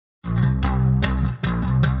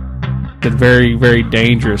very, very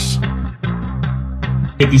dangerous.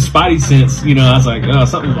 Get these spidey sense, I was like, oh,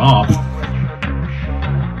 something's off.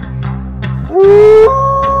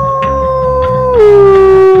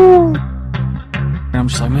 And I'm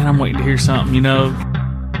just like, man, I'm waiting to hear something, Keep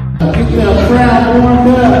that crowd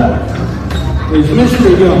warmed up. Is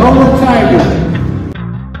Mr. Jehovah Tiger.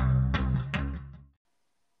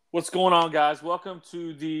 What's going on, guys? Welcome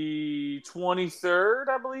to the 23rd,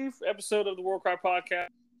 I believe, episode of the World Cry Podcast.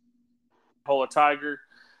 Jehovah Tiger.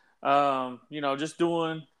 Just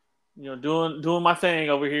doing my thing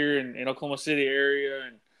over here in Oklahoma City area,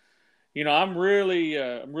 and I'm really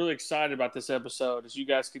excited about this episode, as you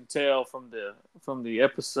guys can tell from the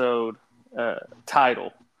episode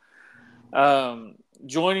title.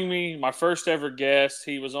 Joining me, my first ever guest.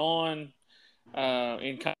 He was on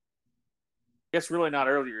in kind of, I guess really not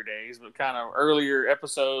earlier days, but kind of earlier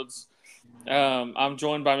episodes. I'm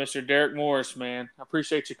joined by Mr. Derrick Morris, man. I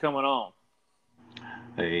appreciate you coming on.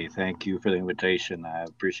 Hey, thank you for the invitation. I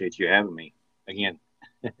appreciate you having me again.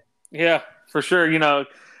 Yeah, for sure.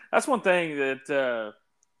 That's one thing that,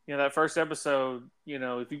 that first episode,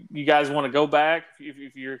 if you guys want to go back,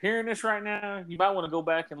 if you're hearing this right now, you might want to go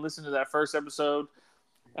back and listen to that first episode.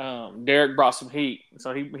 Derrick brought some heat.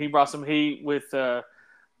 So he brought some heat with, I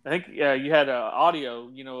think you had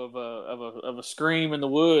audio, of a scream in the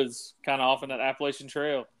woods, kind of off in that Appalachian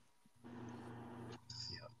Trail.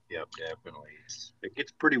 Yep, definitely. It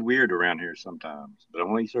gets pretty weird around here sometimes, but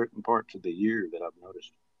only certain parts of the year that I've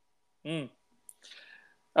noticed.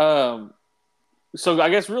 So I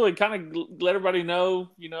guess really kind of let everybody know,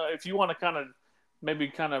 if you want to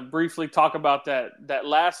kind of briefly talk about that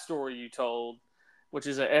last story you told, which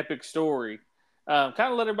is an epic story. Kind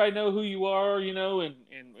of let everybody know who you are, and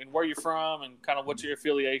where you're from, and kind of what's your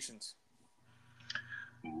affiliations.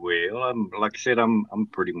 Well, like I said, I'm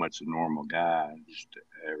pretty much a normal guy, just an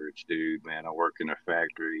average dude, man. I work in a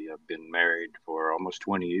factory. I've been married for almost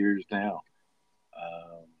 20 years now.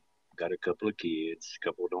 Got a couple of kids. A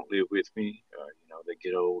couple don't live with me. They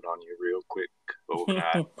get old on you real quick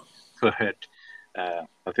overnight. But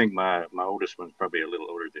I think my oldest one's probably a little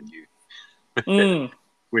older than you,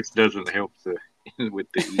 which doesn't help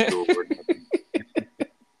with the ego or nothing.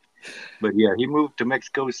 But yeah, he moved to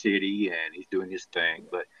Mexico City and he's doing his thing.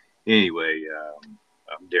 But anyway,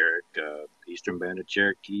 I'm Derrick, Eastern Band of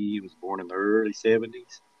Cherokee. Was born in the early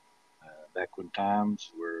 70s. Back when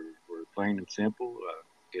times were plain and simple.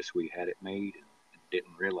 Guess we had it made and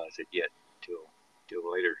didn't realize it yet till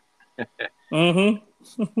later.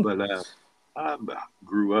 But I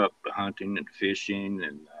grew up hunting and fishing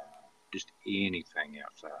and just anything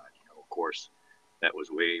outside. Of course, that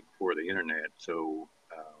was way before the internet. So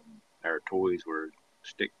our toys were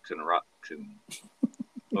sticks and rocks and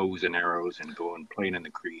bows and arrows and going playing in the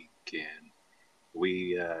creek. And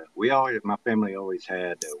my family always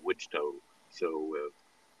had a wood stove. So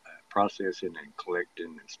processing and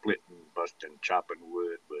collecting and splitting, busting, chopping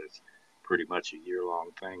wood was pretty much a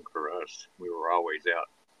year-long thing for us. We were always out,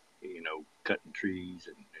 cutting trees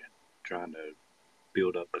and trying to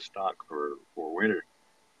build up a stock for winter.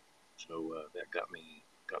 So that got me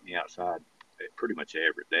outside pretty much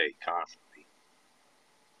every day, constantly.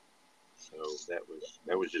 So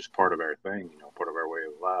that was just part of our thing, part of our way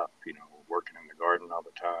of life, working in the garden all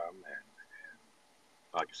the time and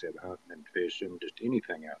like I said, hunting and fishing, just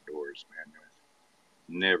anything outdoors, man.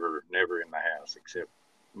 Never in the house except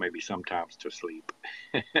maybe sometimes to sleep.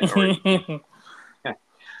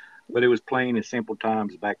 But it was plain and simple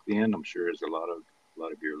times back then. I'm sure as a lot of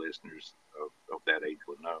your listeners of that age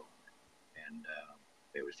will know. And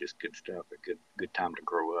it was just good stuff. A good time to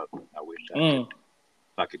grow up. I wish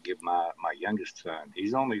I could give my youngest son.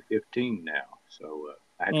 He's only 15 now, so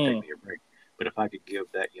I had to take me a break. But if I could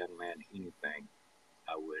give that young man anything,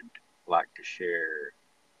 I would like to share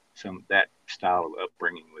that style of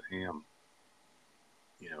upbringing with him.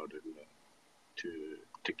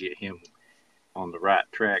 To get him on the right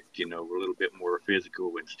track. A little bit more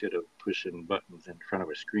physical instead of pushing buttons in front of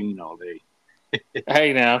a screen all day.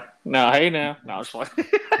 Hey now. No, it's fine.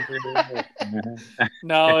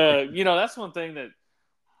 No, that's one thing that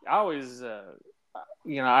I always,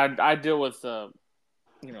 I deal with,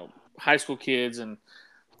 high school kids and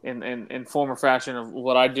in former fashion of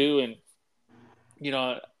what I do. And,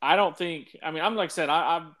 I don't think, I'm like I said,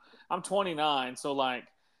 I'm 29. So like,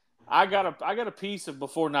 I got a piece of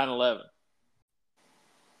before 9/11.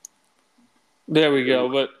 There we go.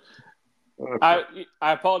 But I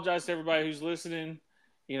apologize to everybody who's listening.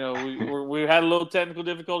 We had a little technical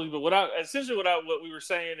difficulty, but what we were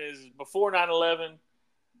saying is before 9/11,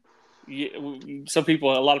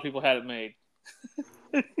 a lot of people had it made.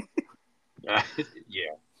 Yeah.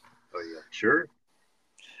 Oh yeah. Sure.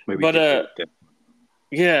 Maybe But just that.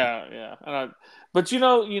 yeah. But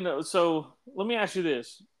so let me ask you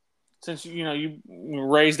this: since you were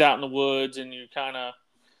raised out in the woods and you're kind of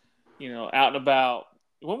out and about,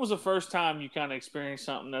 when was the first time you kind of experienced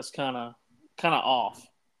something that's kind of off?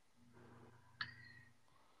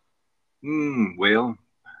 Well,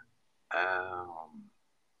 um,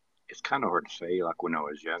 it's kind of hard to say. Like when I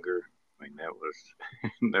was younger, I mean, that was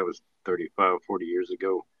that was 35, 40 years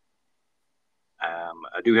ago.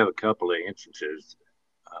 I do have a couple of instances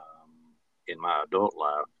um, in my adult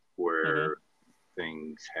life Mm-hmm. where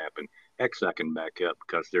things happen. Actually, I can back up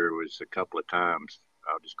because there was a couple of times.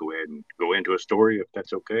 I'll just go ahead and go into a story if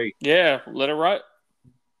that's okay. Yeah, let it ride.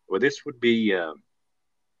 Well, this would be, I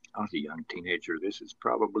was a young teenager. This is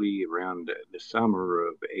probably around the summer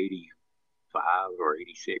of 85 or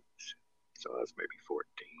 86. So I was maybe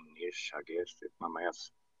 14-ish, I guess, if my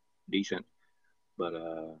math's decent. But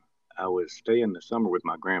I was staying the summer with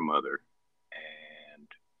my grandmother, and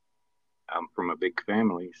I'm from a big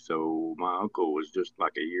family, so my uncle was just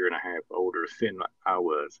like a year and a half older than I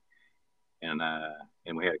was, and uh,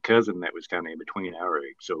 and we had a cousin that was kind of in between our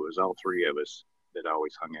age, so it was all three of us that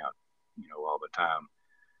always hung out, all the time.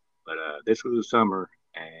 But this was the summer,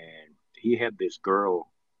 and he had this girl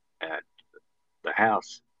at the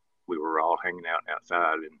house. We were all hanging out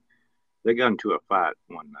outside, and they got into a fight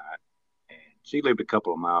one night, and she lived a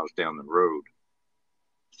couple of miles down the road.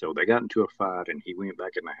 So they got into a fight, and he went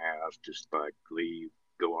back in the house, just like leave,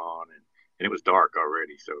 go on, and it was dark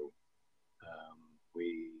already. So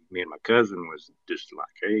me and my cousin was just like,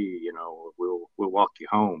 hey, we'll walk you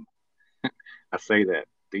home. I say that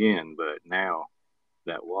then, but now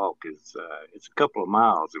that walk is it's a couple of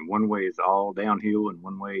miles, and one way is all downhill, and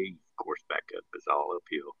one way, of course, back up is all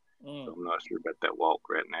uphill. So Mm. I'm not sure about that walk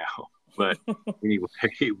right now. But anyway,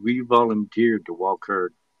 we volunteered to walk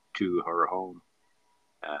her to her home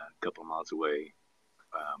a couple of miles away.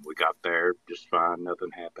 We got there just fine,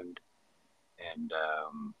 nothing happened. And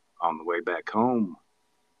on the way back home,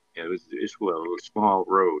 it's well, a little small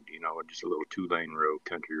road, just a little 2-lane road,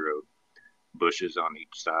 country road, bushes on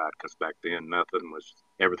each side. Because back then,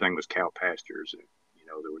 everything was cow pastures. And,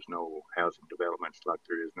 there was no housing developments like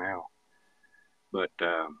there is now. But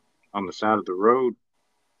on the side of the road,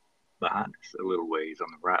 behind us, a little ways on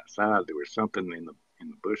the right side, there was something in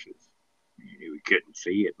the bushes. We couldn't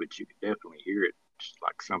see it, but you could definitely hear it, just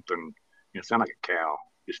like something. Sound like a cow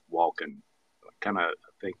just walking, kind of.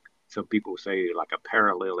 I think some people say like a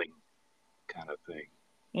paralleling kind of thing,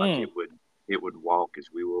 like Mm. it would walk as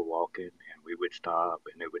we were walking, and we would stop,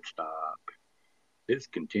 and it would stop. This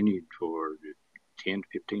continued for 10,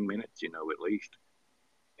 15 minutes, at least,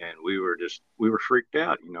 and we were freaked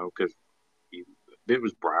out, because it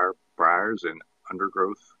was briars and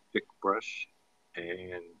undergrowth, thick brush,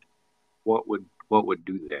 and what would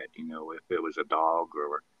do that? If it was a dog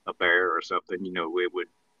or a bear or something,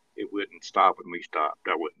 it wouldn't stop when we stopped.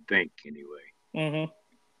 I wouldn't think anyway. Mm-hmm.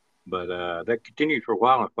 But that continued for a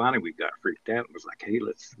while, and finally we got freaked out and was like, "Hey,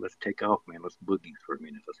 let's take off, man. Let's boogie for a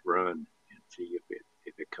minute. Let's run and see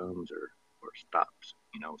if it comes or stops."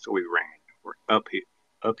 So we ran. We're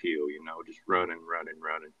uphill, just running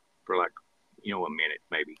for like a minute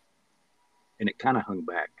maybe, and it kind of hung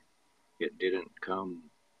back. It didn't come,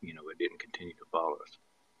 it didn't continue to follow us.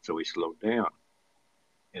 So we slowed down,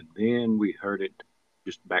 and then we heard it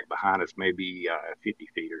just back behind us, maybe 50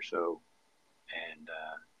 feet or so. And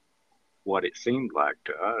what it seemed like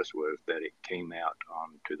to us was that it came out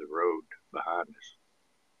onto the road behind us.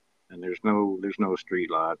 And there's no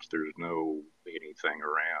street lights, there's no anything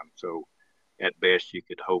around. So at best you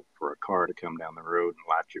could hope for a car to come down the road and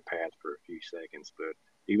light your path for a few seconds, but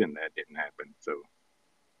even that didn't happen. So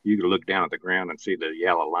you could look down at the ground and see the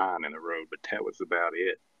yellow line in the road, but that was about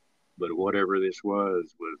it. But whatever this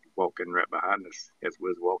was walking right behind us as we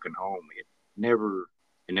was walking home. It never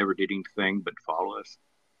did anything but follow us.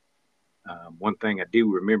 One thing I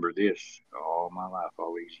do remember this all my life,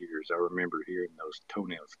 all these years, I remember hearing those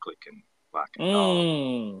toenails clicking like a dog.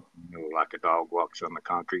 Mm. Like a dog walks on the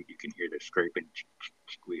concrete, you can hear the scraping.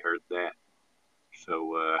 We heard that.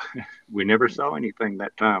 So we never saw anything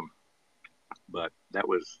that time, but that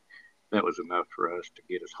was enough for us to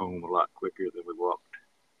get us home a lot quicker than we walked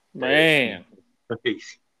there. Man,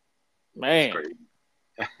 It's man. crazy.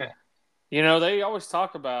 They always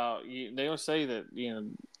talk about. They always say that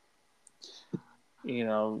you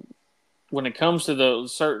know, when it comes to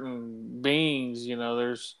those certain beings,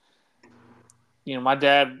 there's, my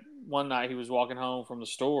dad one night he was walking home from the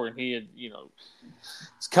store and he had,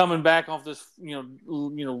 it's coming back off this,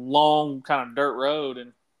 long kind of dirt road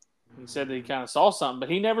and He said that he kind of saw something, but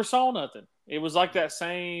he never saw nothing. It was like that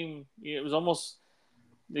same. It was almost.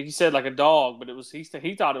 He said like a dog, but it was he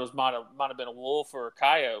thought it was might have been a wolf or a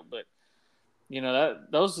coyote. But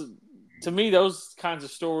those to me those kinds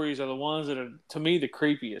of stories are the ones that are to me the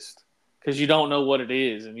creepiest because you don't know what it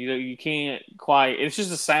is and you can't quite. It's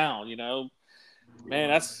just a sound, Man,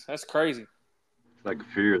 that's crazy. It's like a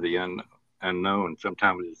fear of the unknown.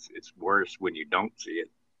 Sometimes it's worse when you don't see it.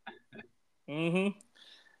 Mm-hmm.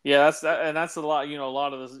 Yeah, that's a lot. A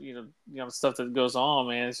lot of this, stuff that goes on,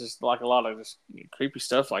 man. It's just like a lot of just creepy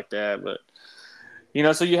stuff like that. But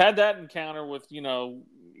so you had that encounter with,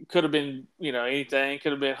 could have been, anything.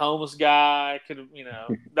 Could have been homeless guy. Could have,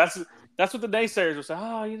 that's what the naysayers would say.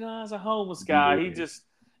 Oh, that's a homeless guy. He just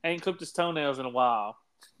ain't clipped his toenails in a while.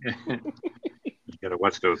 You gotta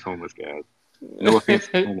watch those homeless guys. No offense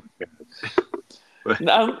to homeless guys.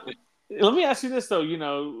 Now, let me ask you this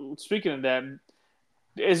though. Speaking of that.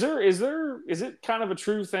 Is it kind of a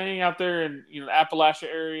true thing out there in the Appalachia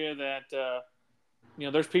area that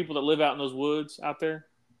there's people that live out in those woods out there?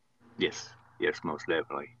 Yes, most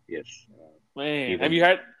definitely. Yes. Man, have you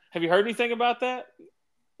heard anything about that?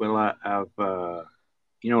 Well, I've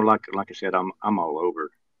like I said, I'm all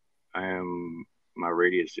over. My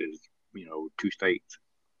radius is 2 states.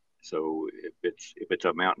 So if it's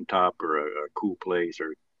a mountaintop or a cool place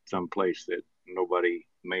or some place that nobody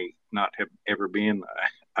may not have ever been,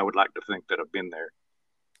 I would like to think that I've been there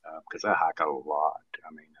because I hike a lot.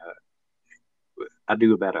 I mean, I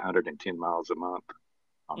do about 110 miles a month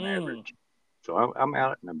on average. So I'm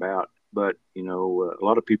out and about. But, a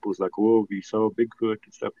lot of people's like, oh, you saw Bigfoot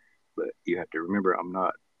and stuff. But you have to remember, I'm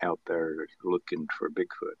not out there looking for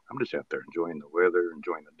Bigfoot. I'm just out there enjoying the weather,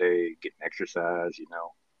 enjoying the day, getting exercise,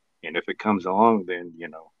 And if it comes along, then,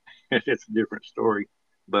 it's a different story.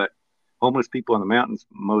 But homeless people in the mountains,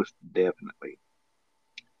 most definitely.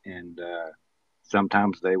 And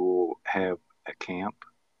sometimes they will have a camp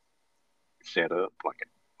set up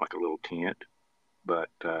like a little tent. But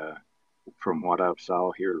from what I've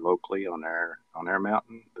saw here locally on our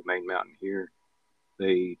mountain, the main mountain here,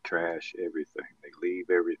 they trash everything. They leave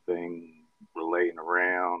everything laying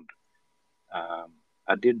around.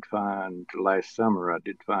 I did find last summer. I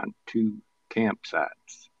did find 2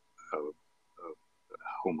 campsites of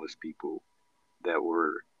homeless people that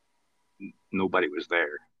were nobody was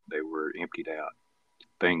there. They were emptied out.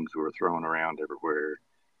 Things were thrown around everywhere.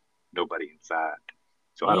 Nobody inside.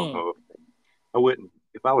 So I don't know I wouldn't.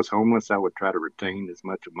 If I was homeless, I would try to retain as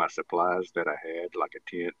much of my supplies that I had, like a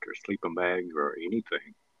tent or sleeping bag or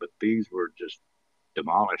anything. But these were just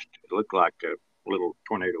demolished. It looked like a little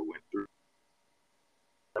tornado went through.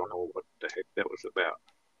 I don't know what the heck that was about.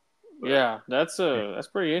 But, yeah, that's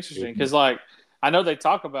pretty interesting because, I know they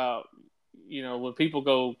talk about, when people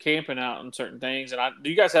go camping out on certain things. And do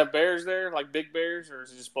you guys have bears there, like big bears, or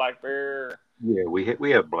is it just black bear? Yeah, we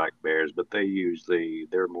have black bears, but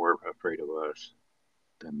they're more afraid of us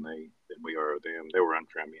than we are of them. They will run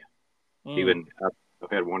from you. Even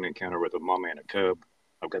I've had one encounter with a mom and a cub.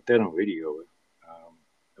 I've got that on video.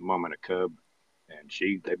 A mom and a cub, and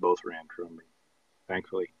they both ran from me,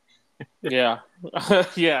 thankfully. Yeah,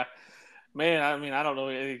 yeah. Man, I mean, I don't know.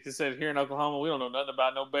 Like I said, here in Oklahoma, we don't know nothing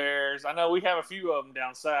about no bears. I know we have a few of them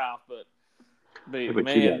down south, but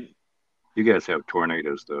man, you guys have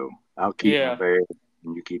tornadoes, though. I'll keep my bears,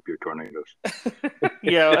 and you keep your tornadoes.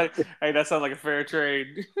 Yeah, hey, that sounds like a fair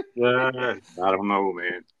trade. I don't know,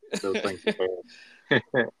 man. Those things are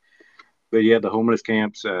bad. But yeah, the homeless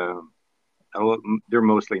camps, they're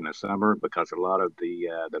mostly in the summer because a lot of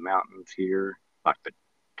the mountains here, like the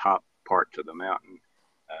top parts of the mountain,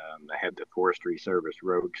 they have the Forestry Service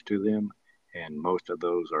roads to them, and most of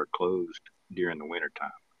those are closed during the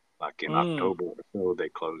wintertime. Like in October or so, they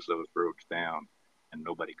close those roads down, and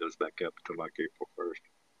nobody goes back up until like April 1st,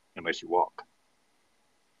 unless you walk.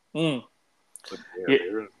 But yeah,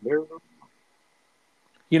 they're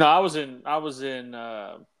I was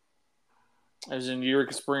in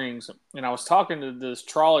Eureka Springs, and I was talking to this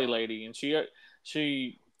trolley lady, and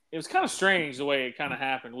she it was kind of strange the way it kind of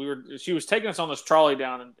happened. She was taking us on this trolley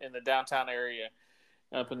down in the downtown area,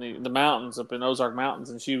 up in the mountains, up in Ozark Mountains,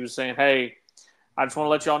 and she was saying, "Hey, I just want to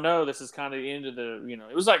let y'all know this is kind of the end of the,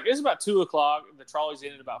 it was about 2:00. The trolley's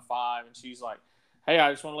ended about 5:00, and she's like, "Hey,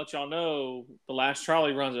 I just want to let y'all know the last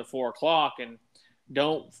trolley runs at 4:00, and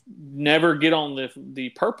never get on the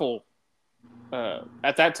purple."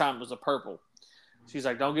 At that time, it was a purple. She's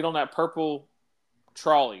like, "Don't get on that purple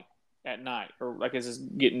trolley at night, or like as it's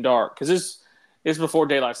getting dark, because it's before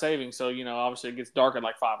daylight savings, so obviously it gets dark at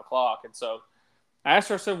like 5:00." And so I asked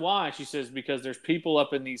her, I said, "Why?" She says, "Because there's people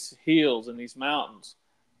up in these hills and these mountains,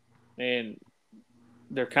 and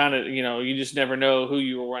they're kind of, you just never know who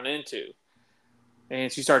you will run into.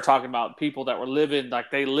 And she started talking about people that were living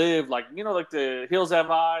like they live like, like the Hills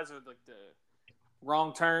Have Eyes, or like the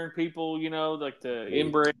wrong turn people, like the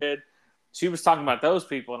inbred. She was talking about those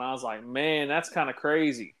people, and I was like, man, that's kind of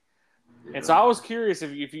crazy. Yeah. And so I was curious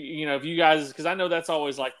if if you guys, because I know that's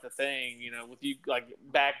always like the thing, with you, like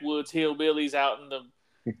backwoods hillbillies out in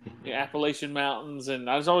the Appalachian Mountains. And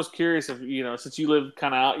I was always curious if, since you live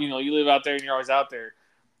kind of out, you live out there and you're always out there,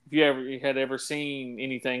 if you had ever seen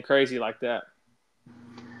anything crazy like that.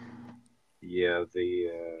 Yeah,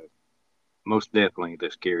 the most definitely the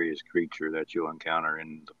scariest creature that you'll encounter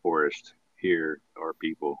in the forest here are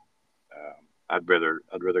people. I'd rather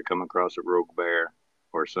come across a rogue bear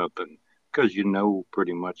or something, because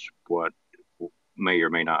pretty much what may or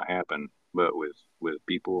may not happen. But with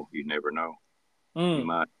people, you never know. You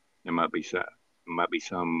might there might be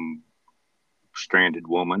some stranded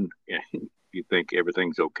woman. You think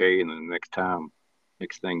everything's okay, and then next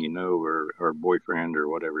thing you know, her boyfriend or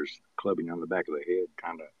whatever's clubbing on the back of the head,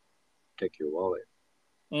 trying to take your wallet.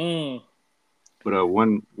 But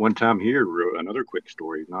one time here, another quick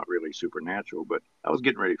story, not really supernatural, but I was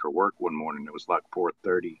getting ready for work one morning. It was like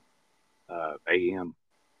 4:30 a.m.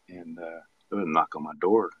 and there was a knock on my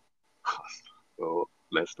door. Well,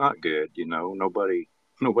 that's not good, Nobody.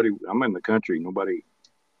 I'm in the country. Nobody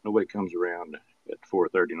comes around at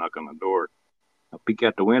 4:30 knock on the door. I peek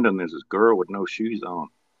out the window, and there's this girl with no shoes on,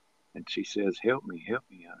 and she says, "Help me!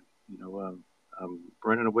 I'm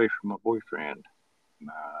running away from my boyfriend."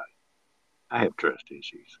 I have trust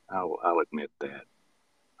issues. I'll admit that.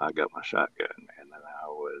 I got my shotgun, and then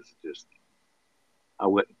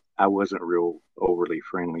I wasn't real overly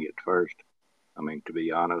friendly at first. I mean, to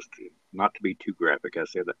be honest, not to be too graphic, I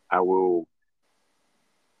said that I will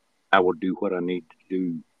do what I need to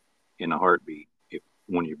do in a heartbeat if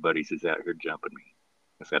one of your buddies is out here jumping me.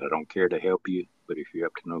 I said, I don't care to help you, but if you're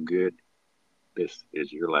up to no good, this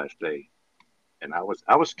is your last day. And I was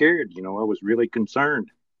scared, I was really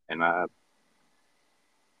concerned. And I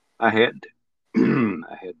had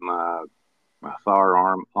I had my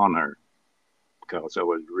firearm on her because I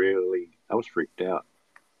was freaked out.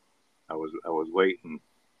 I was waiting.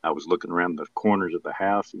 I was looking around the corners of the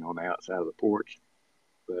house, on the outside of the porch.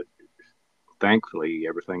 But thankfully,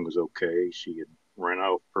 everything was okay. She had run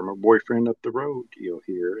off from her boyfriend up the road,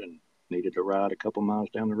 here, and needed to ride a couple miles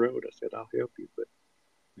down the road. I said, I'll help you, but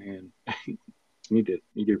man, you need to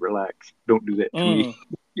relax. Don't do that to me.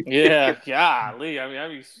 Yeah, golly. I mean,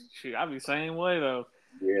 I'd be the same way though.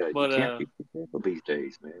 Yeah, but you can't be careful these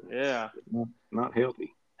days, man. Yeah, it's not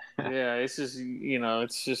healthy. Yeah, it's just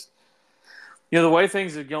it's just the way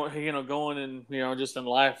things are going in just in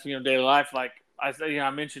life, daily life. Like I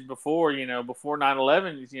mentioned before, before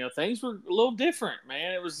 9/11, things were a little different,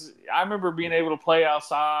 man. I remember being able to play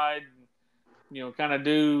outside, kind of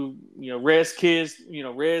do res kid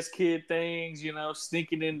things,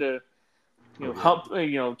 sneaking into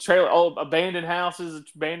abandoned houses,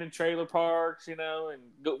 abandoned trailer parks, and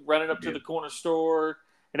running up to the corner store.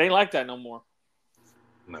 It ain't like that no more.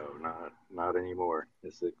 No, not anymore.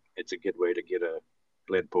 It's a good way to get a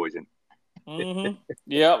lead poison. Mm-hmm.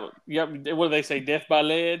 Yep. What do they say? Death by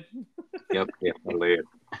lead. Yep, death by lead.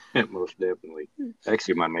 Most definitely.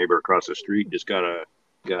 Actually, my neighbor across the street just got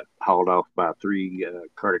hauled off by 3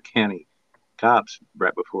 Carter County cops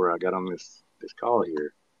right before I got on this call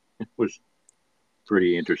here. It was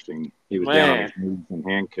pretty interesting. He was down on his knees in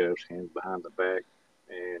handcuffs, hands behind the back,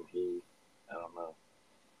 and I don't know.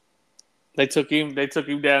 They took him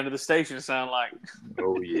down to the station. It sounded like.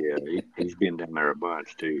 Oh yeah, he's been down there a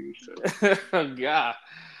bunch too. So. Oh God.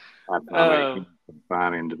 I make him a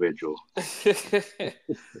fine individual.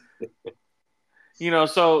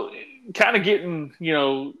 So kind of getting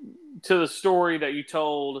to the story that you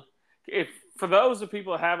told. If for those of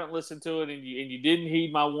people that haven't listened to it and you didn't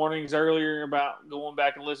heed my warnings earlier about going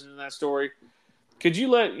back and listening to that story, could you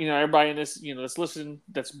let everybody in this that's listening,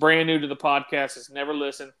 that's brand new to the podcast, that's never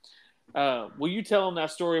listened, will you tell them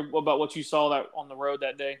that story about what you saw that on the road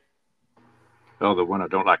that day? Oh, the one I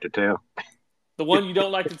don't like to tell. The one you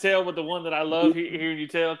don't like to tell, but the one that I love hearing you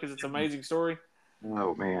tell because it's an amazing story.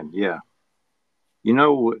 Oh man, yeah.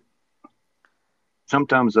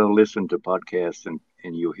 Sometimes I'll listen to podcasts and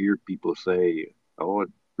you'll hear people say, "Oh,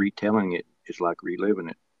 retelling it is like reliving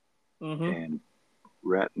it." Mm-hmm. And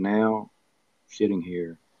right now, sitting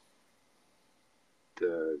here,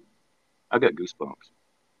 I got goosebumps.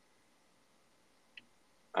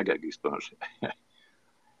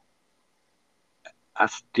 I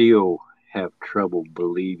still have trouble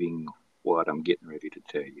believing what I'm getting ready to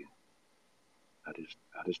tell you. I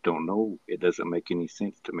just don't know. It doesn't make any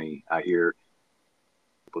sense to me. I hear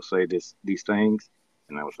people say these things,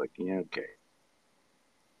 and I was like, yeah, okay.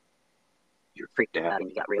 You're freaked out and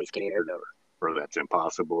you got really scared, or that's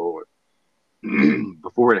impossible. Or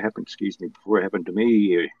before it happened, before it happened to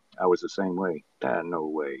me, I was the same way. No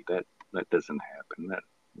way, that doesn't happen. That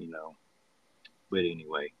But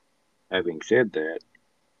anyway, having said that,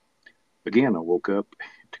 again, I woke up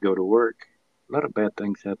to go to work. A lot of bad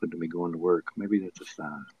things happened to me going to work. Maybe that's a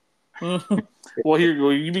sign. Well,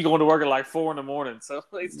 you be going to work at like 4 a.m, so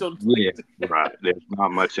they still. Yeah, right. There's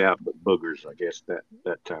not much out but boogers, I guess,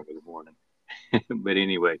 that time of the morning. But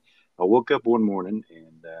anyway, I woke up one morning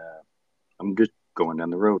and I'm just going down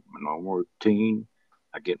the road, my normal routine.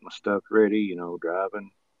 I get my stuff ready,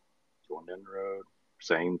 driving, going down the road.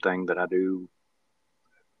 Same thing that I do.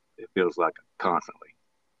 It feels like constantly,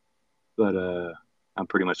 but I'm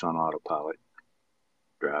pretty much on autopilot,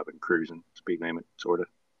 driving, cruising, speed limit, sort of.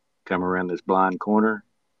 Come around this blind corner,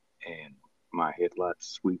 and my headlights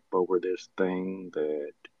sweep over this thing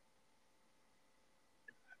that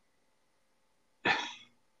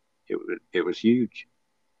it was huge.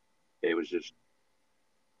 It was just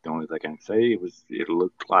the only thing I can say. It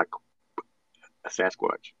looked like a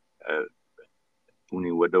Sasquatch,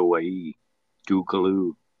 Uniwadowai,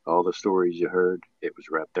 Jukaloo, all the stories you heard. It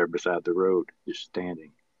was right there beside the road, just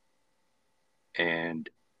standing, and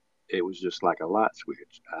it was just like a light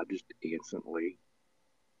switch. I just instantly.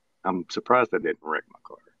 I'm surprised I didn't wreck my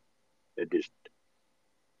car.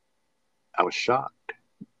 I was shocked.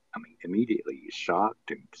 I mean, immediately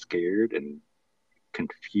shocked and scared and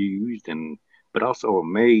confused but also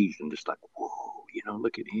amazed and just like, whoa,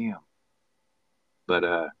 look at him. But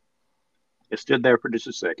it stood there for just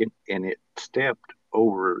a second and it stepped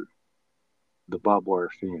over the barbed wire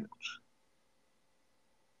fence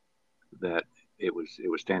that it was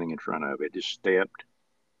standing in front of. It just stepped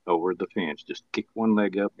over the fence, just kicked one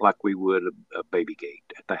leg up like we would a baby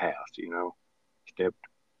gate at the house, stepped,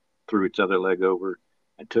 threw its other leg over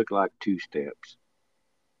and took like 2 steps.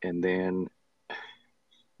 And then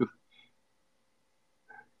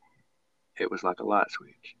it was like a light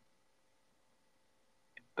switch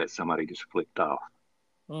that somebody just flicked off.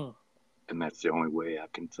 Mm. And that's the only way I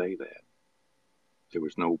can say that. There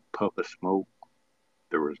was no puff of smoke.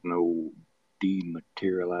 There was no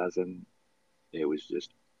dematerializing. It was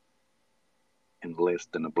just in less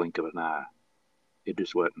than a blink of an eye. It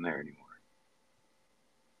just wasn't there anymore.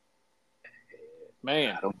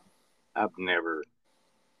 Man, I've never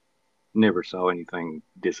saw anything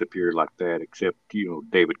disappear like that except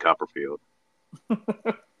David Copperfield.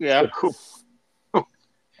 Yeah. So,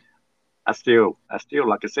 I still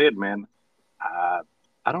like I said, man, I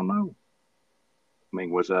don't know. I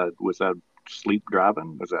mean, was I sleep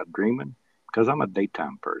driving? Was I dreaming? Because I'm a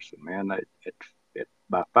daytime person, man.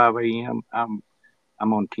 By 5 a.m. I'm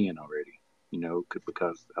on 10 already.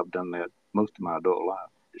 Because I've done that most of my adult life.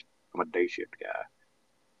 I'm a day shift guy.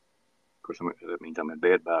 Of course, that means I'm in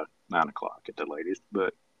bed by 9 o'clock at the latest.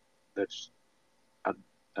 But I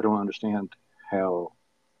don't understand how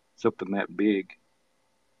something that big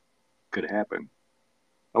could happen.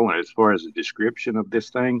 Oh, and as far as the description of this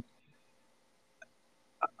thing,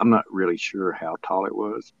 I'm not really sure how tall it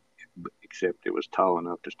was, except it was tall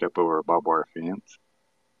enough to step over a barbed wire fence.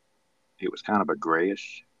 It was kind of a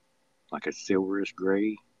grayish, like a silverish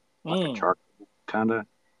gray, like a charcoal kind of.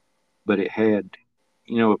 But it had,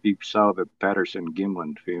 if you saw the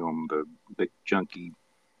Patterson-Gimlin film, the big chunky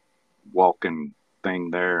walking thing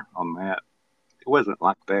there on that, it wasn't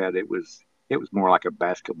like that. It was more like a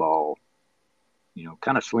basketball,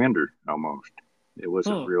 kind of slender almost. It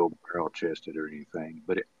wasn't real barrel chested or anything,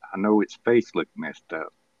 but I know its face looked messed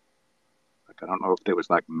up. Like I don't know if there was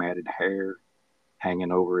like matted hair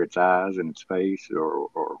hanging over its eyes and its face or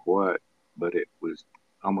what, but it was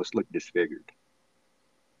almost looked disfigured.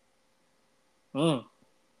 Of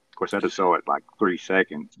course, I just saw it like 3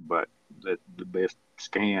 seconds, but the best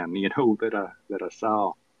scan, that I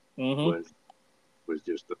saw was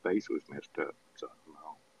just the face was messed up. So I don't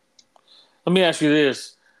know. Let me ask you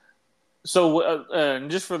this. So,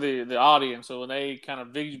 just for the audience, so when they kind of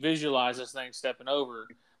visualize this thing stepping over,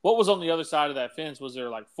 what was on the other side of that fence? Was there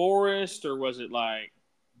like forest, or was it like?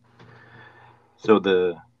 So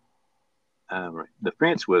the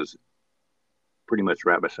fence was pretty much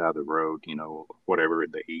right beside the road. Whatever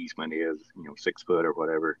the easement is, 6 foot or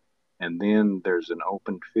whatever, and then there's an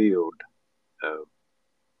open field of,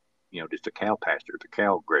 just a cow pasture. The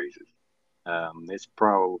cow grazes. It's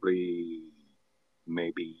probably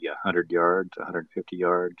maybe 100 yards, 150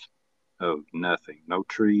 yards of nothing. No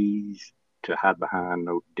trees to hide behind,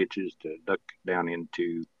 no ditches to duck down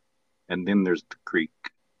into. And then there's the creek,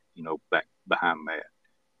 back behind that.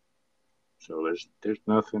 So there's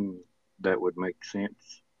nothing that would make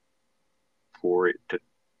sense for it to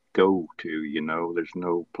go to. There's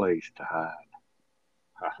no place to hide.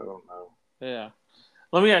 I don't know. Yeah.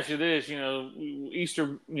 Let me ask you this.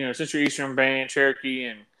 Eastern. Since you're Eastern band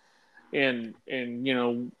Cherokee, and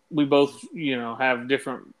we both have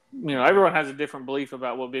different. Everyone has a different belief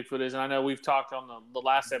about what Bigfoot is, and I know we've talked on the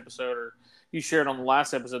last episode, or you shared on the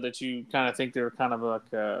last episode that you kind of think they're kind of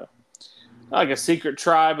like a secret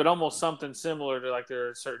tribe, but almost something similar to like they're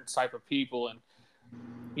a certain type of people. And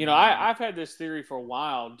I've had this theory for a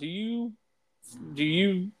while. What do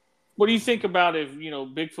you think about if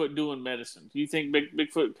Bigfoot doing medicine? Do you think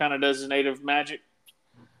Bigfoot kind of does his native magic?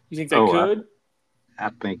 You think they Oh, could? I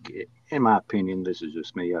think, in my opinion, this is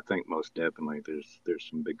just me. I think most definitely there's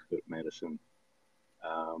some Bigfoot medicine.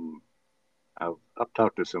 Um, I've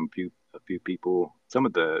talked to a few people, some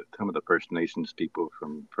of the First Nations people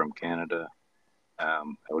from Canada. I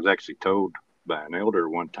was actually told by an elder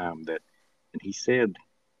one time and he said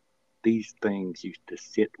these things used to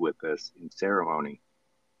sit with us in ceremony.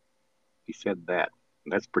 He said that,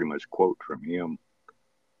 and that's pretty much a quote from him.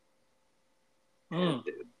 Mm. And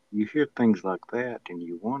you hear things like that, and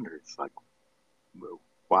you wonder, it's like, well,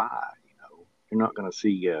 why? You're not going to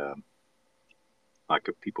see, like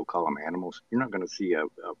if people call them animals, you're not going to see a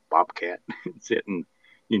bobcat sitting,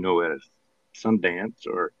 at a Sundance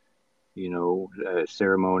or, a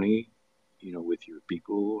ceremony, with your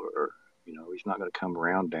people, or, he's not going to come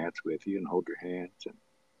around, dance with you and hold your hands, and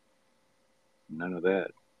none of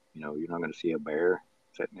that. You're not going to see a bear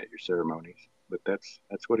sitting at your ceremonies, but that's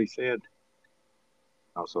what he said.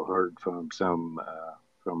 Also heard from from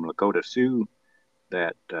Lakota Sioux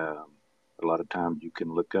that a lot of times you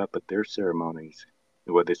can look up at their ceremonies.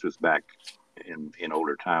 Well, this was back in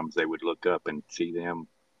older times. They would look up and see them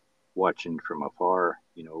watching from afar,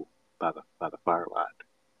 by the firelight,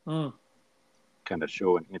 kind of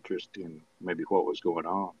showing interest in maybe what was going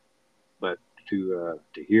on. But to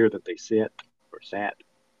hear that they sat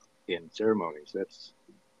in ceremonies, it's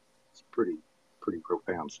a pretty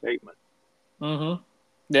profound statement. Mm-hmm.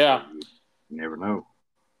 Yeah. So you never know.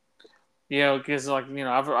 Yeah, because I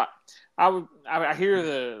hear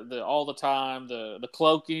the all the time the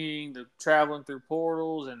cloaking, the traveling through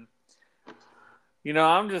portals, and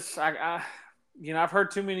I'm just I've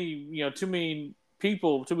heard too many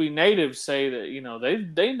people, too many natives say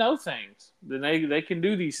that they know things, that they can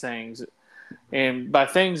do these things, and by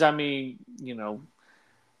things I mean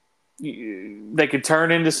they can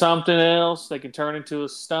turn into something else, they can turn into a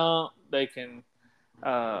stump, they can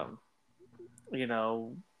um, you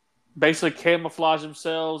know basically camouflage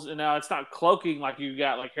themselves. And now it's not cloaking like you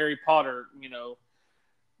got like Harry Potter,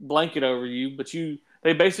 blanket over you, but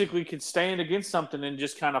they basically could stand against something and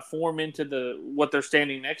just kind of form into what they're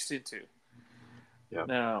standing next to. Yeah.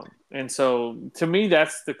 Now, and so to me,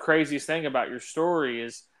 that's the craziest thing about your story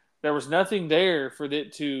is there was nothing there for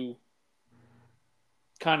it to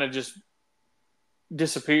kind of just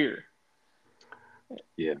disappear.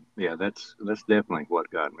 Yeah, that's definitely what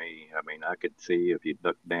got me. I mean, I could see if you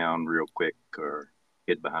duck down real quick or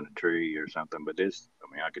hid behind a tree or something, but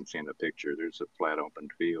I can see in the picture, there's a flat open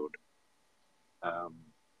field. Um,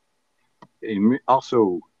 and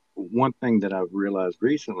also, one thing that I've realized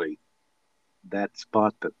recently, that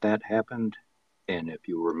spot that happened, and if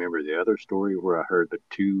you remember the other story where I heard the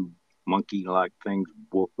two monkey-like things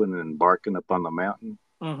wolfing and barking up on the mountain,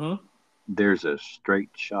 Mm-hmm. there's a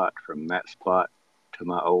straight shot from that spot to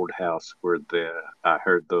my old house where I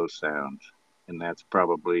heard those sounds, and that's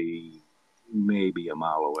probably maybe a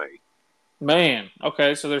mile away. Man,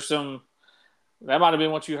 okay, so there's that might have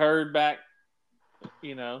been what you heard back,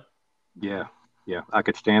 Yeah, I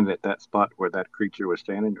could stand at that spot where that creature was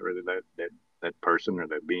standing, or that person or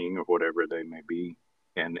that being or whatever they may be,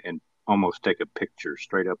 and almost take a picture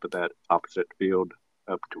straight up at that opposite field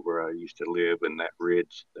up to where I used to live, and that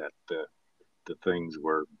ridge that the things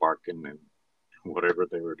were barking and whatever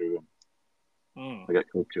they were doing. I got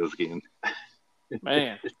cold chills again.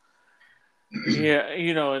 Man. Yeah,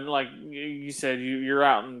 and like you said, you're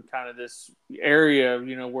out in kind of this area,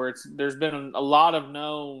 where there's been a lot of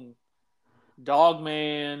known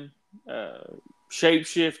dogman,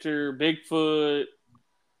 shapeshifter, Bigfoot.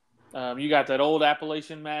 You got that old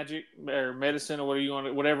Appalachian magic or medicine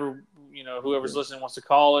or whatever whoever's listening wants to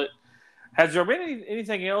call it. Has there been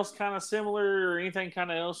anything else kind of similar or anything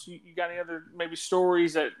kind of else? You got any other maybe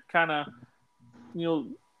stories that kind of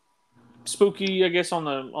spooky, I guess, on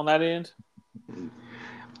that end?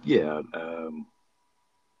 Yeah, I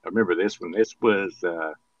remember this one. This was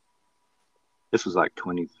like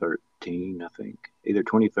 2013, I think, either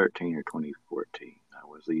 2013 or 2014. I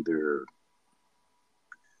was either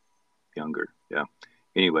younger. Yeah.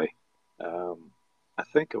 Anyway, I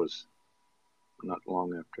think it was not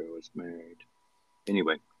long after I was married.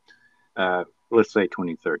 Anyway, let's say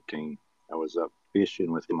 2013. I was up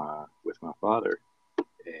fishing with my father,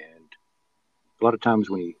 and a lot of times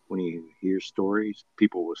when you hear stories,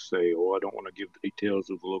 people will say, "Oh, I don't want to give the details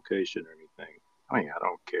of the location or anything." I mean, I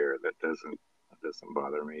don't care. That doesn't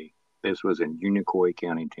bother me. This was in Unicoi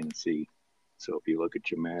County, Tennessee. So if you look at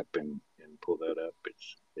your map and pull that up,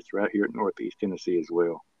 it's right here in Northeast Tennessee as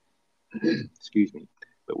well. Excuse me.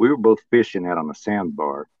 But we were both fishing out on a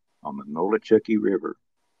sandbar on the Nolichucky River,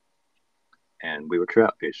 and we were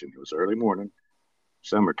trout fishing. It was early morning,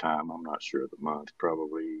 summertime. I'm not sure of the month,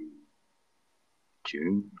 probably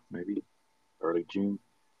June, maybe early June.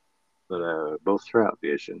 But both trout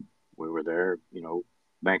fishing. We were there,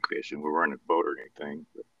 bank fishing. We weren't in a boat or anything.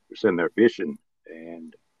 But we're sitting there fishing,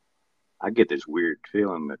 and I get this weird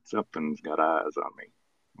feeling that something's got eyes on me.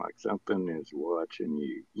 Like something is watching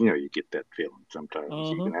you. You get that feeling sometimes.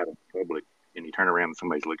 You can have it in public, and you turn around and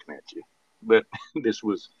somebody's looking at you. But this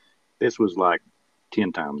was like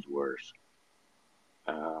 10 times worse.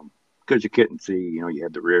 Because you couldn't see. You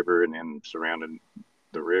had the river, and then surrounding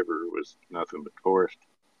the river was nothing but forest.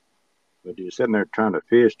 But you're sitting there trying to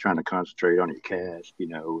fish, trying to concentrate on your cast,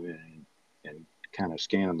 and kind of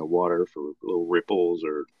scanning the water for little ripples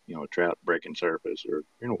or, a trout breaking surface or,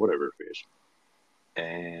 whatever fish.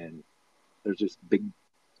 And there's this big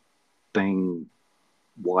thing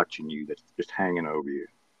watching you that's just hanging over you.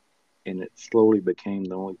 And it slowly became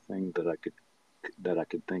the only thing that I could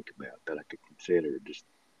think about, that I could consider.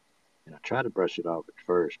 And I tried to brush it off at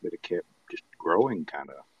first, but it kept just growing kind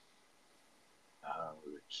of.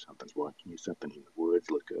 Something's watching you, something's in the woods,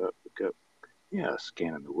 look up. Yeah,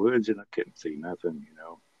 scanning the woods, and I couldn't see nothing,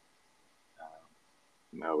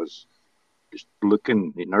 And I was just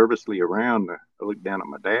looking nervously around. I looked down at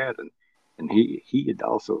my dad, and he had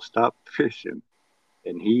also stopped fishing,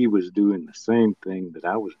 and he was doing the same thing that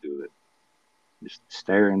I was doing, just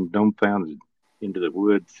staring dumbfounded into the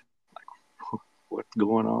woods, like, what's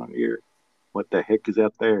going on here? What the heck is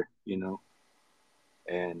out there,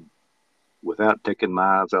 And without taking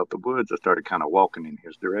my eyes out the woods, I started kind of walking in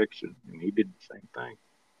his direction, and he did the same thing.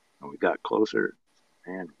 And we got closer,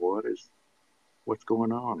 and what's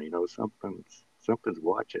going on? Something's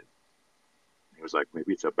watching. He was like,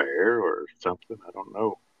 maybe it's a bear or something. I don't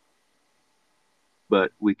know.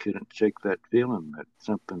 But we couldn't shake that feeling that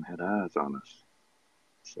something had eyes on us.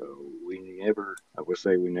 So I would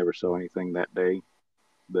say we never saw anything that day,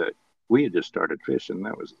 but we had just started fishing.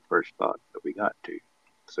 That was the first thought that we got to.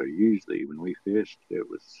 So usually when we fished, it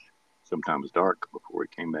was sometimes dark before we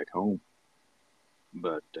came back home.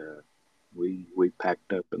 But we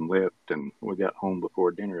packed up and left, and we got home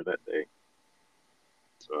before dinner that day.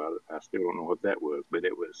 So I still don't know what that was, but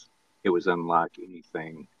it was unlike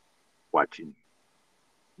anything watching.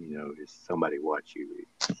 Just somebody watch you.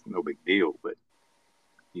 It's no big deal, but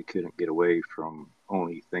you couldn't get away from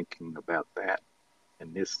only thinking about that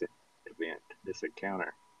and this event, this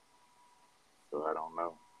encounter. So I don't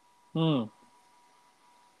know.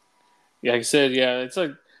 Yeah, like I said, yeah, it's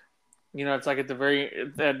like, it's like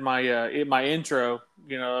at my intro,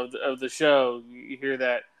 of the show, you hear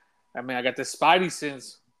that. I mean, I got this spidey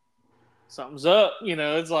sense, something's up.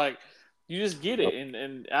 It's like you just get it,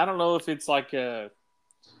 and I don't know if it's like that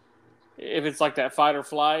fight or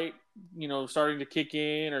flight, starting to kick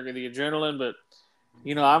in, or the adrenaline, but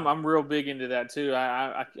I'm real big into that too.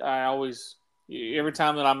 I always, every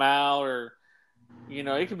time that I'm out, or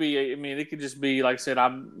it could be. I mean, it could just be like I said.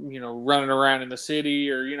 I'm running around in the city,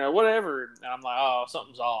 or whatever. And I'm like, oh,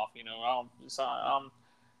 something's off.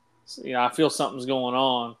 I feel something's going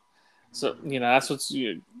on. So that's what's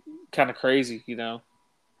kind of crazy. Yeah,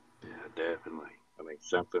 definitely. I mean,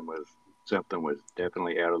 something was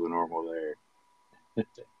definitely out of the normal there.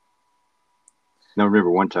 Now, I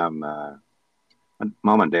remember one time,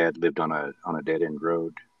 Mom and Dad lived on a dead end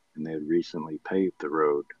road, and they had recently paved the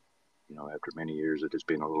road. After many years of just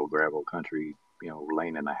being a little gravel country,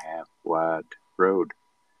 lane and a half wide road.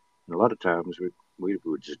 And a lot of times we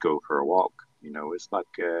would just go for a walk. It's like,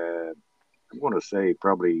 I'm going to say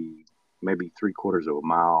probably maybe 3/4 of a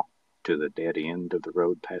mile to the dead end of the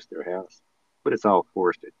road past their house. But it's all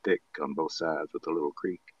forested thick on both sides with a little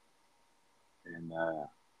creek. And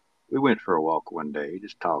we went for a walk one day,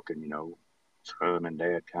 just talking, son and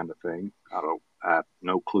dad kind of thing. I have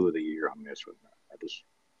no clue of the year on this one. I just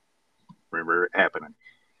remember it happening.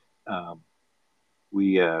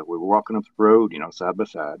 We were walking up the road, side by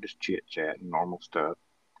side, just chit chatting, normal stuff,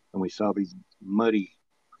 and we saw these muddy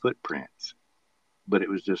footprints, but it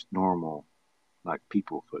was just normal, like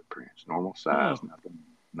people footprints, normal size, nothing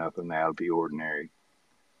nothing out of the ordinary.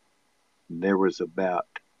 There was about,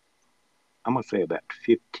 I'm going to say about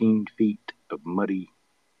 15 feet of muddy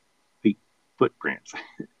feet footprints,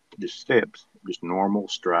 just steps, just normal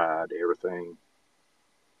stride, everything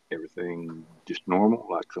just normal,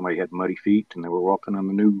 like somebody had muddy feet and they were walking on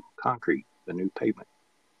the new concrete, the new pavement.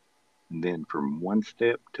 And then from one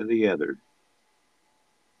step to the other,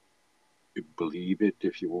 you believe it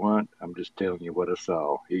if you want. I'm just telling you what I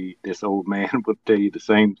saw. This old man will tell you the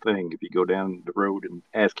same thing if you go down the road and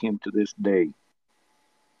ask him to this day.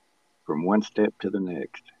 From one step to the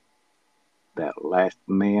next, that last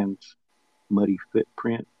man's muddy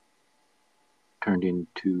footprint turned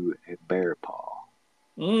into a bear paw.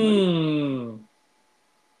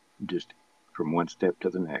 Just from one step to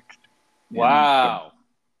the next. Wow.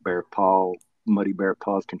 Muddy bear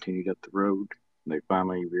paws continued up the road. And they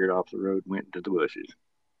finally veered off the road and went into the bushes.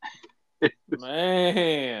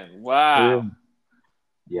 Man, wow.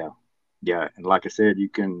 Yeah. And like I said, you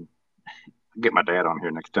can get my dad on here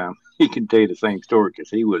next time. He can tell you the same story because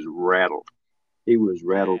he was rattled. He was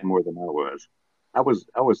rattled more than I was. I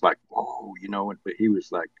was like, whoa, but he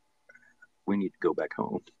was like, we need to go back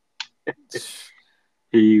home.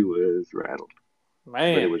 He was rattled.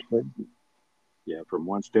 Man. But it was crazy. Yeah, from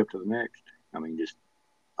one step to the next. I mean, just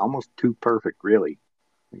almost too perfect, really.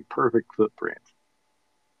 I mean, perfect footprints.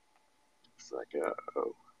 It's like,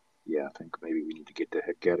 oh, yeah, I think maybe we need to get the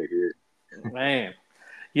heck out of here. Man.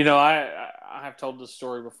 I have told this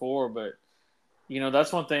story before, but,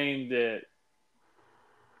 that's one thing that,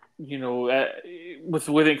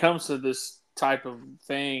 when it comes to this type of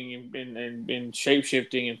thing and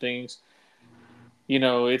shape-shifting and things,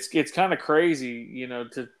 it's kind of crazy,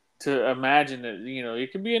 to imagine that,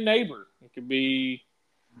 it could be a neighbor. It could be,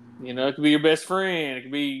 it could be your best friend. It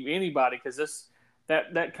could be anybody because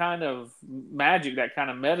that kind of magic, that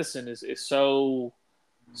kind of medicine is so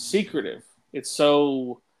secretive. It's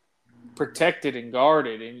so protected and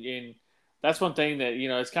guarded. And that's one thing that,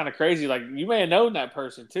 it's kind of crazy. Like, you may have known that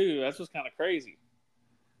person too. That's what's kind of crazy.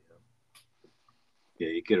 Yeah,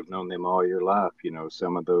 you could have known them all your life.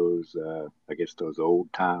 Some of those, I guess those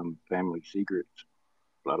old time family secrets,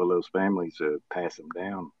 a lot of those families pass them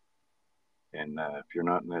down. And if you're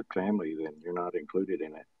not in that family, then you're not included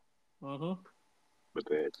in it. Mm-hmm. But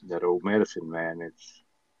that old medicine, man,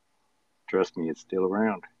 trust me, it's still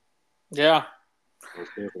around. Yeah. Most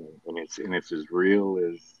definitely. And it's as real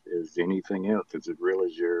as anything else. It's as real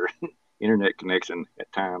as your internet connection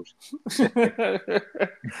at times.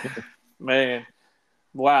 Man.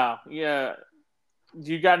 Wow. Yeah.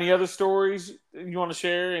 Do you got any other stories you want to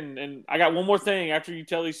share? And I got one more thing after you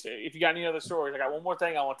tell these. If you got any other stories, I got one more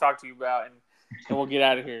thing I want to talk to you about, and we'll get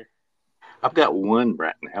out of here. I've got one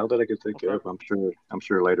right now that I can think of. I'm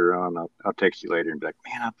sure later on I'll text you later and be like,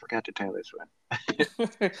 man, I forgot to tell this one.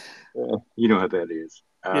 You know how that is.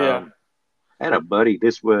 Yeah. I had a buddy.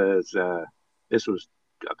 This was I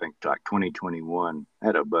think like 2021. I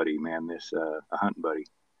had a buddy, man. A hunting buddy,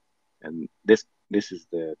 and this is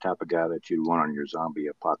the type of guy that you'd want on your zombie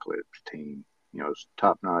apocalypse team.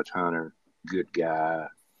 Top notch hunter, good guy,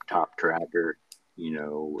 top tracker.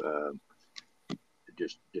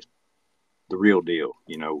 Just the real deal.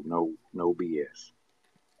 No BS.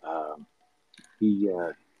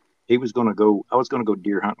 He was gonna go. I was gonna go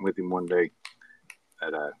deer hunting with him one day.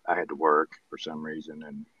 That I had to work for some reason,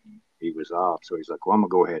 and he was off. So he's like, "Well, I'm gonna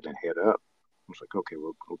go ahead and head up." I was like, "Okay,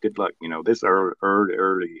 well good luck." This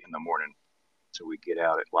early in the morning, so we get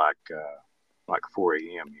out at like 4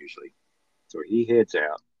 a.m. usually. So he heads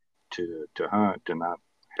out to hunt, and I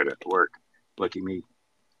head out to work. Lucky me.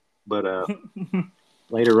 But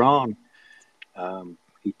later on,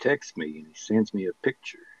 he texts me and he sends me a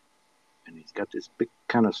picture, and he's got this big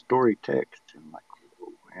kind of story text. And I'm like,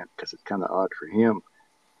 oh man, because it's kind of odd for him.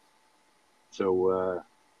 So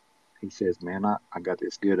he says, man, I got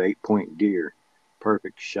this good 8-point deer,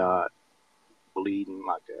 perfect shot, bleeding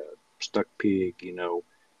like a stuck pig,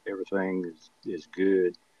 everything is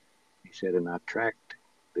good. He said, and I tracked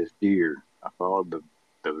this deer. I followed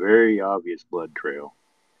the very obvious blood trail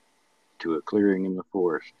to a clearing in the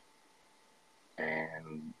forest.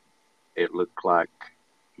 And it looked like,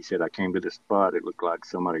 he said, I came to the spot, it looked like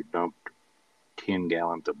somebody dumped 10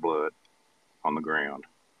 gallons of blood on the ground.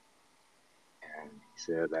 And he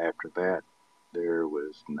said after that, there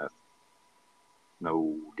was nothing.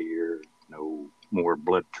 No deer, no more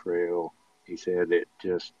blood trail. He said it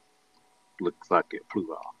just looked like it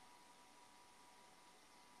flew off.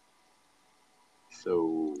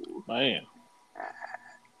 So, man,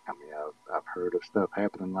 I mean, I've heard of stuff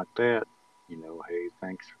happening like that. Hey,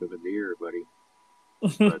 thanks for the deer, buddy.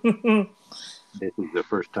 But this is the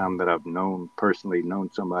first time that I've personally known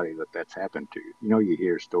somebody that's happened to. You know, you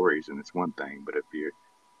hear stories and it's one thing, but if your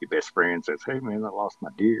best friend says, "Hey man, I lost my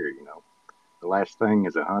deer," you know, the last thing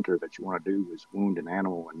as a hunter that you want to do is wound an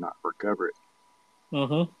animal and not recover it.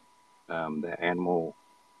 Mm-hmm. The animal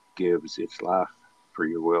gives its life for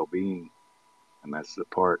your well-being, and that's the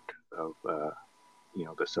part of the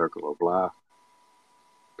circle of life.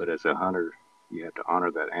 But as a hunter, you have to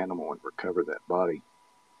honor that animal and recover that body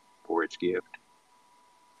for its gift.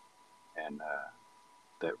 And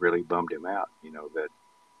that really bummed him out. You know, that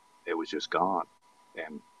it was just gone.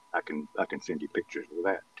 And I can send you pictures of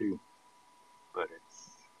that too. But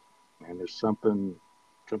there's something.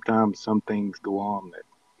 Sometimes some things go on that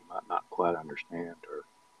you might not quite understand or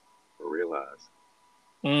realize.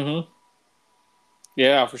 Mm-hmm.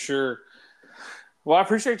 Yeah, for sure. Well, I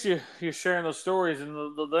appreciate you sharing those stories. And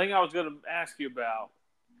the thing I was going to ask you about.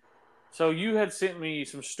 So you had sent me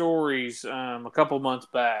some stories a couple months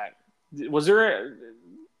back. Was there,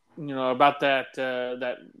 about that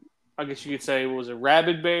I guess you could say was a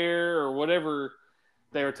rabid bear or whatever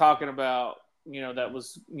they were talking about? That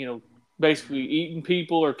was basically eating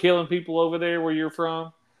people or killing people over there where you're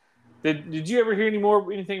from. Did you ever hear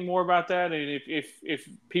anything more about that? And if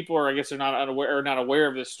people are, I guess, not aware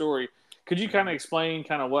of this story, could you kind of explain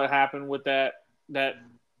kind of what happened with that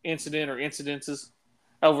incident or incidences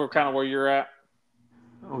over kind of where you're at?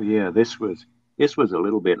 Oh yeah, this was a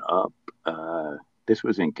little bit up. This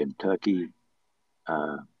was in Kentucky.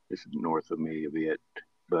 This is north of me a bit,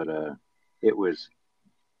 but it was.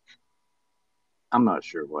 I'm not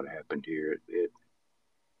sure what happened here.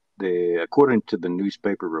 According to the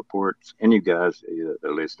newspaper reports, and you guys,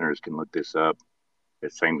 the listeners, can look this up. The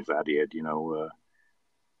same as I did,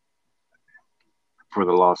 for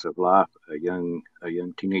the loss of life, a young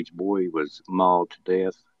teenage boy was mauled to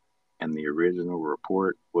death, and the original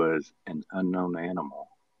report was an unknown animal,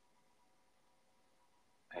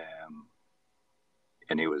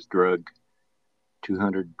 and it was drugged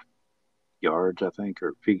 200 yards, I think,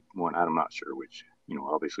 or feet. One, I'm not sure which.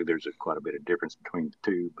 Obviously there's quite a bit of difference between the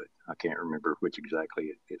two, but I can't remember which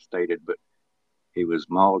exactly it stated. But he was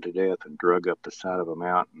mauled to death and drug up the side of a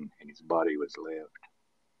mountain, and his body was left.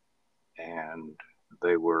 And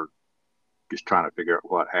they were just trying to figure out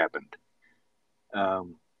what happened.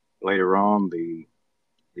 Later on, I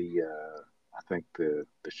think the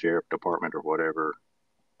sheriff department or whatever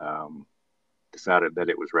decided that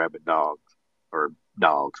it was rabid dogs or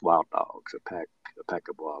wild dogs, a pack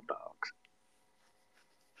of wild dogs.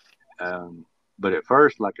 But at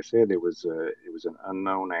first, like I said, it was an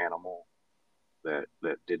unknown animal that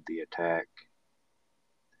did the attack.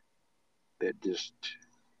 That just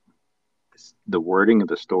the wording of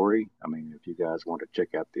the story. I mean, if you guys want to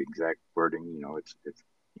check out the exact wording, it's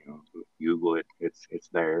Google it. It's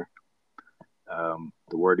there.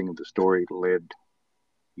 The wording of the story led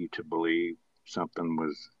you to believe something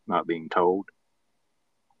was not being told.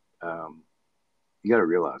 You got to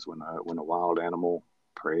realize when a wild animal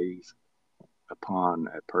preys upon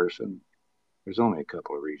a person, there's only a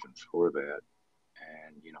couple of reasons for that,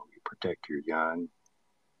 and you protect your young,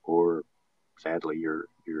 or sadly your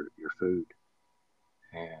food.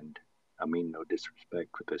 And I mean no disrespect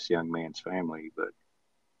with this young man's family, but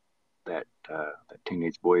that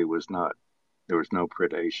teenage boy was not. There was no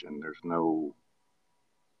predation. There's no.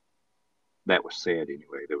 That was said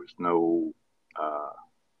anyway. There was no.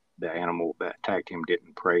 The animal that attacked him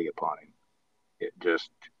didn't prey upon him. It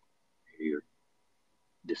just either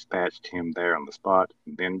dispatched him there on the spot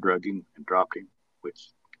and then drug him and dropped him,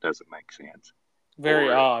 which doesn't make sense.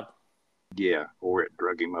 Very odd. Yeah, or it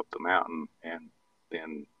drug him up the mountain and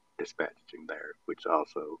then dispatched him there, which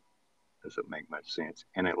also doesn't make much sense.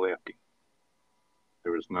 And it left him.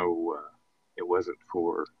 There was no. It wasn't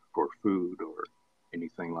for food or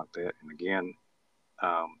anything like that. And again,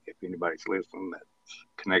 if anybody's listening that's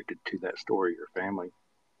connected to that story or family,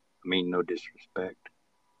 I mean no disrespect,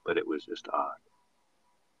 but it was just odd.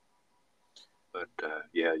 But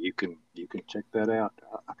yeah, you can check that out.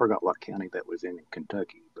 I forgot what county that was in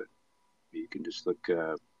Kentucky, but you can just look.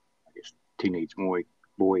 I guess teenage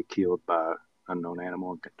boy killed by unknown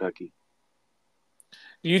animal in Kentucky.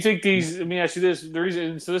 Do you think these? Let me ask you this: the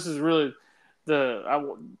reason. So this is really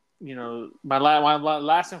my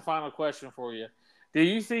last and final question for you. Do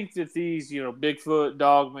you think that these, Bigfoot,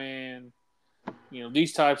 Dogman,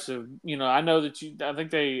 these types of, I know that I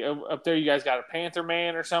think they up there you guys got a Panther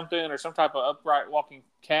Man or something, or some type of upright walking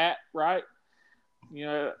cat, right?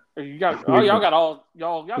 Y'all got all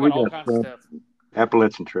kinds of stuff.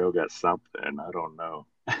 Appalachian Trail got something. I don't know.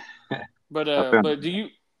 But do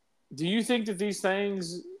you think that these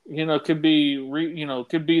things, could be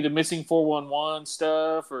could be the missing 411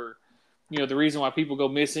 stuff, or the reason why people go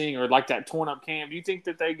missing, or like that torn up cam. Do you think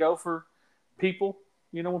that they go for people?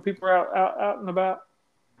 When people are out and about.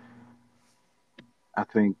 I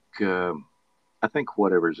think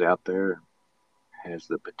whatever's out there has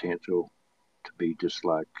the potential to be just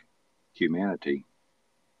like humanity.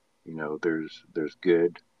 There's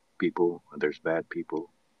good people and there's bad people.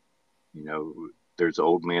 There's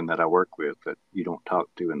old men that I work with that you don't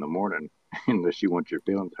talk to in the morning unless you want your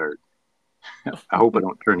feelings hurt. I hope I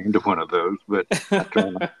don't turn into one of those, but I try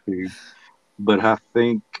not to. But I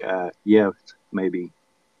think, maybe.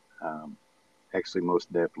 Actually,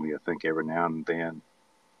 most definitely, I think every now and then,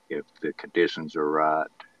 if the conditions are right,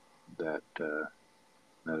 that the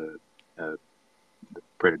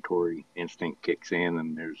predatory instinct kicks in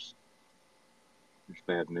and there's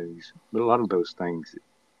bad news. But a lot of those things,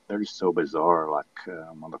 they're just so bizarre. Like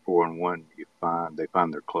on the 411, they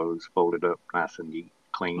find their clothes folded up nice and neat,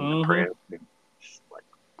 clean, and pressed. And it's like,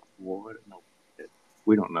 what? No,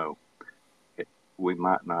 we don't know. We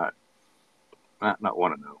might not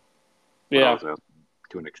want to know. Yeah.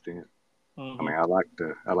 To an extent. Mm-hmm. I mean, I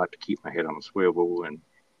like to keep my head on a swivel and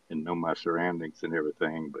know my surroundings and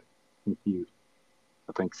everything. But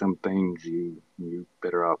I think some things you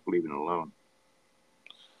better off leaving alone.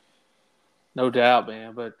 No doubt,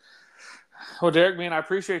 man. But Derrick, man, I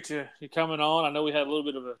appreciate you coming on. I know we had a little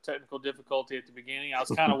bit of a technical difficulty at the beginning. I was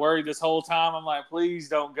kind of worried this whole time. I'm like, please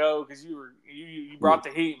don't go, because you brought the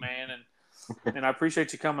heat, man, and I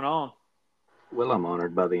appreciate you coming on. Well, I'm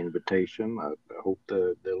honored by the invitation. I hope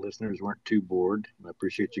the listeners weren't too bored. I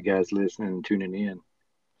appreciate you guys listening and tuning in.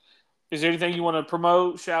 Is there anything you want to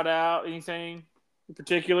promote, shout out, anything in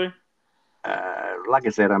particular? Like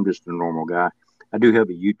I said, I'm just a normal guy. I do have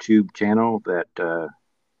a YouTube channel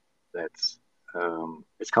that's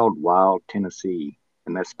it's called Wild Tennessee,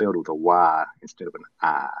 and that's spelled with a Y instead of an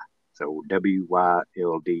I. So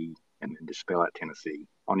WYLD, and then just spell out Tennessee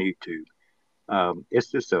on YouTube.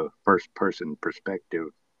 It's just a first-person perspective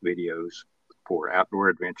videos for outdoor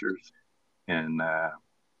adventures, and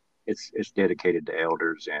it's dedicated to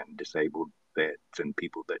elders and disabled vets and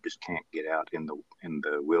people that just can't get out in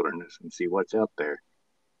the wilderness and see what's out there.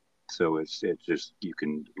 So it's just, you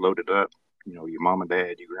can load it up, your mom and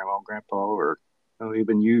dad, your grandma and grandpa, or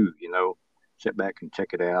even you, sit back and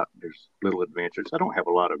check it out. There's little adventures. I don't have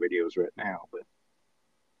a lot of videos right now, but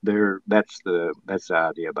that's the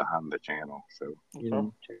idea behind the channel. So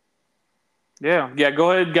yeah,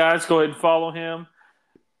 go ahead, guys, go ahead and follow him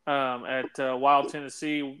at Wild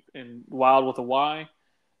Tennessee, and Wild with a Y.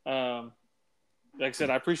 Like I said,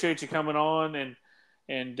 I appreciate you coming on,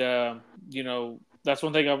 and that's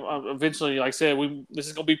one thing. I'm eventually, like I said, this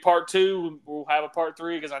is gonna be part 2. We'll have a part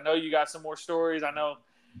 3 because I know you got some more stories. I know.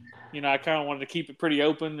 I kind of wanted to keep it pretty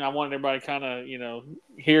open. I wanted everybody to kind of,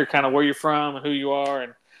 hear kind of where you're from and who you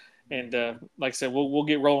are. And like I said, we'll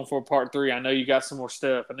get rolling for part 3. I know you got some more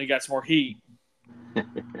stuff. I know you got some more heat.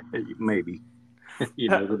 Maybe. You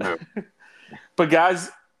never know. But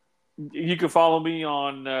guys, you can follow me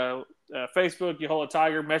on Facebook, Yahola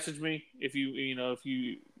Tiger. Message me if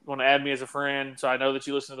you want to add me as a friend, so I know that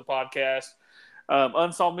you listen to the podcast.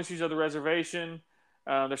 Unsolved Mysteries of the Reservation.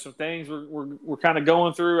 There's some things we're kind of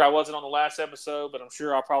going through. I wasn't on the last episode, but I'm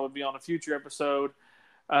sure I'll probably be on a future episode.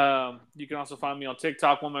 You can also find me on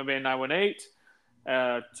TikTok, One Man Band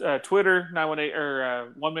 918, Twitter 918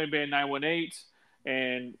 or One Man Band 918,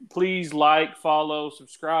 and please like, follow,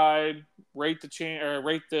 subscribe, rate the channel,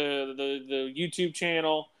 rate the YouTube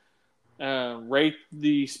channel, rate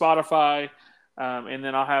the Spotify, and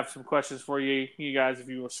then I'll have some questions for you guys if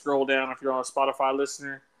you will scroll down if you're on a Spotify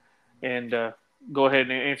listener, and go ahead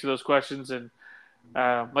and answer those questions. And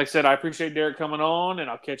like I said, I appreciate Derrick coming on, and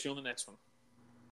I'll catch you on the next one.